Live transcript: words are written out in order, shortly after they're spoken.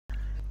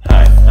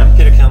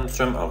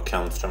Kalmstrom of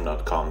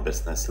kalmstrom.com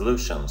Business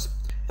Solutions.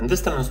 In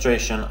this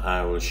demonstration,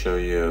 I will show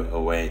you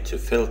a way to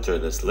filter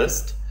this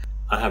list.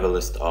 I have a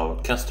list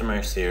of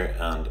customers here,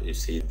 and you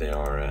see they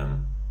are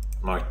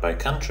marked by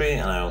country,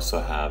 and I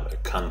also have a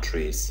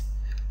countries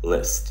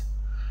list.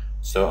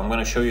 So I'm going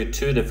to show you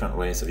two different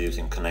ways of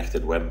using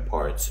connected web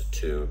parts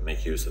to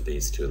make use of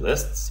these two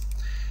lists.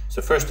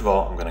 So first of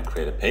all, I'm going to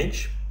create a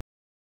page.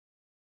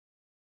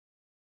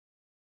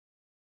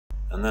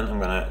 And then I'm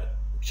going to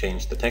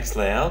change the text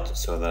layout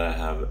so that I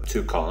have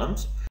two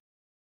columns.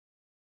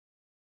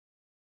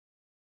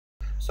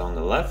 So on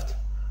the left,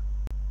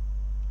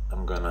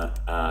 I'm going to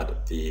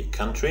add the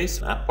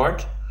countries app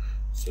part.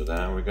 So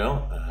there we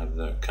go, I have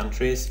the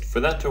countries. For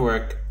that to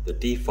work, the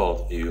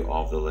default view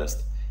of the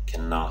list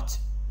cannot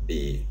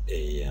be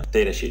a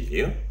datasheet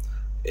view.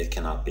 It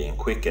cannot be in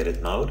quick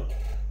edit mode.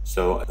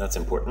 So that's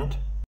important.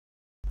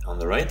 On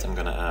the right, I'm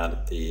going to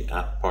add the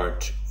app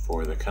part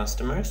for the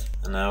customers.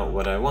 And now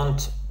what I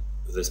want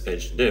this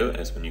page to do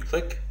is when you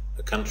click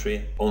a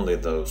country, only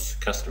those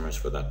customers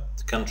for that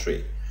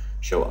country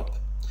show up.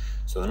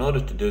 So in order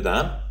to do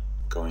that, I'm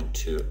going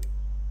to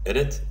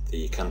edit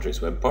the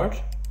countries web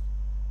part.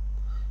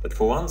 But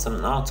for once, I'm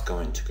not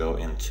going to go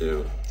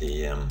into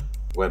the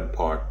web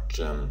part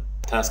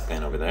task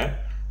pane over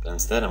there, but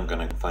instead I'm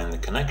going to find the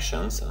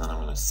connections, and then I'm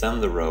going to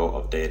send the row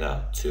of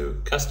data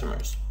to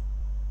customers.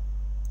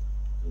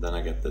 And then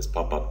I get this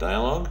pop-up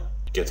dialog,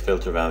 get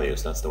filter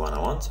values, that's the one I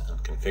want,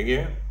 and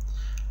configure.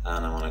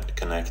 And I want to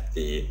connect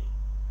the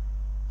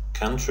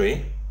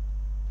country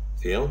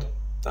field,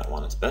 that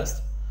one is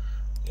best,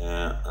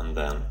 and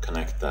then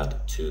connect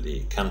that to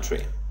the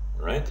country,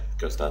 right?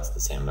 Because that's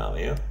the same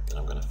value. Then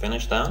I'm going to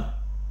finish that.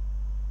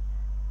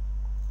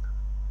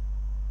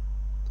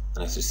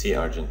 And as you see,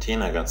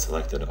 Argentina got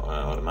selected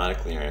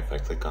automatically here. If I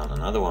click on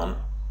another one,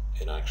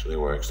 it actually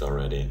works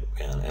already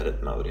in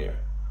edit mode here.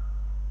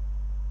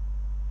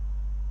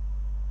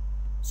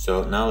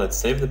 So now let's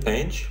save the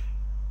page.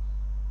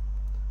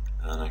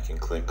 And I can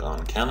click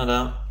on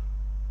Canada.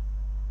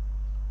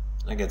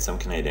 I get some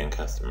Canadian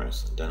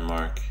customers.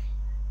 Denmark.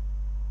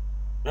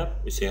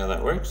 Yep, you see how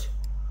that works?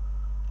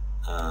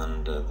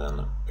 And then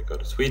I go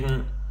to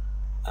Sweden.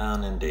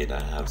 And indeed, I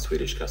have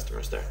Swedish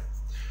customers there.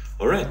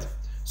 Alright,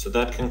 so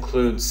that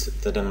concludes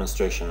the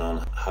demonstration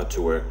on how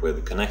to work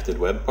with connected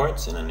web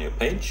parts in a new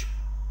page.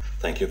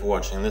 Thank you for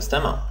watching this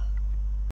demo.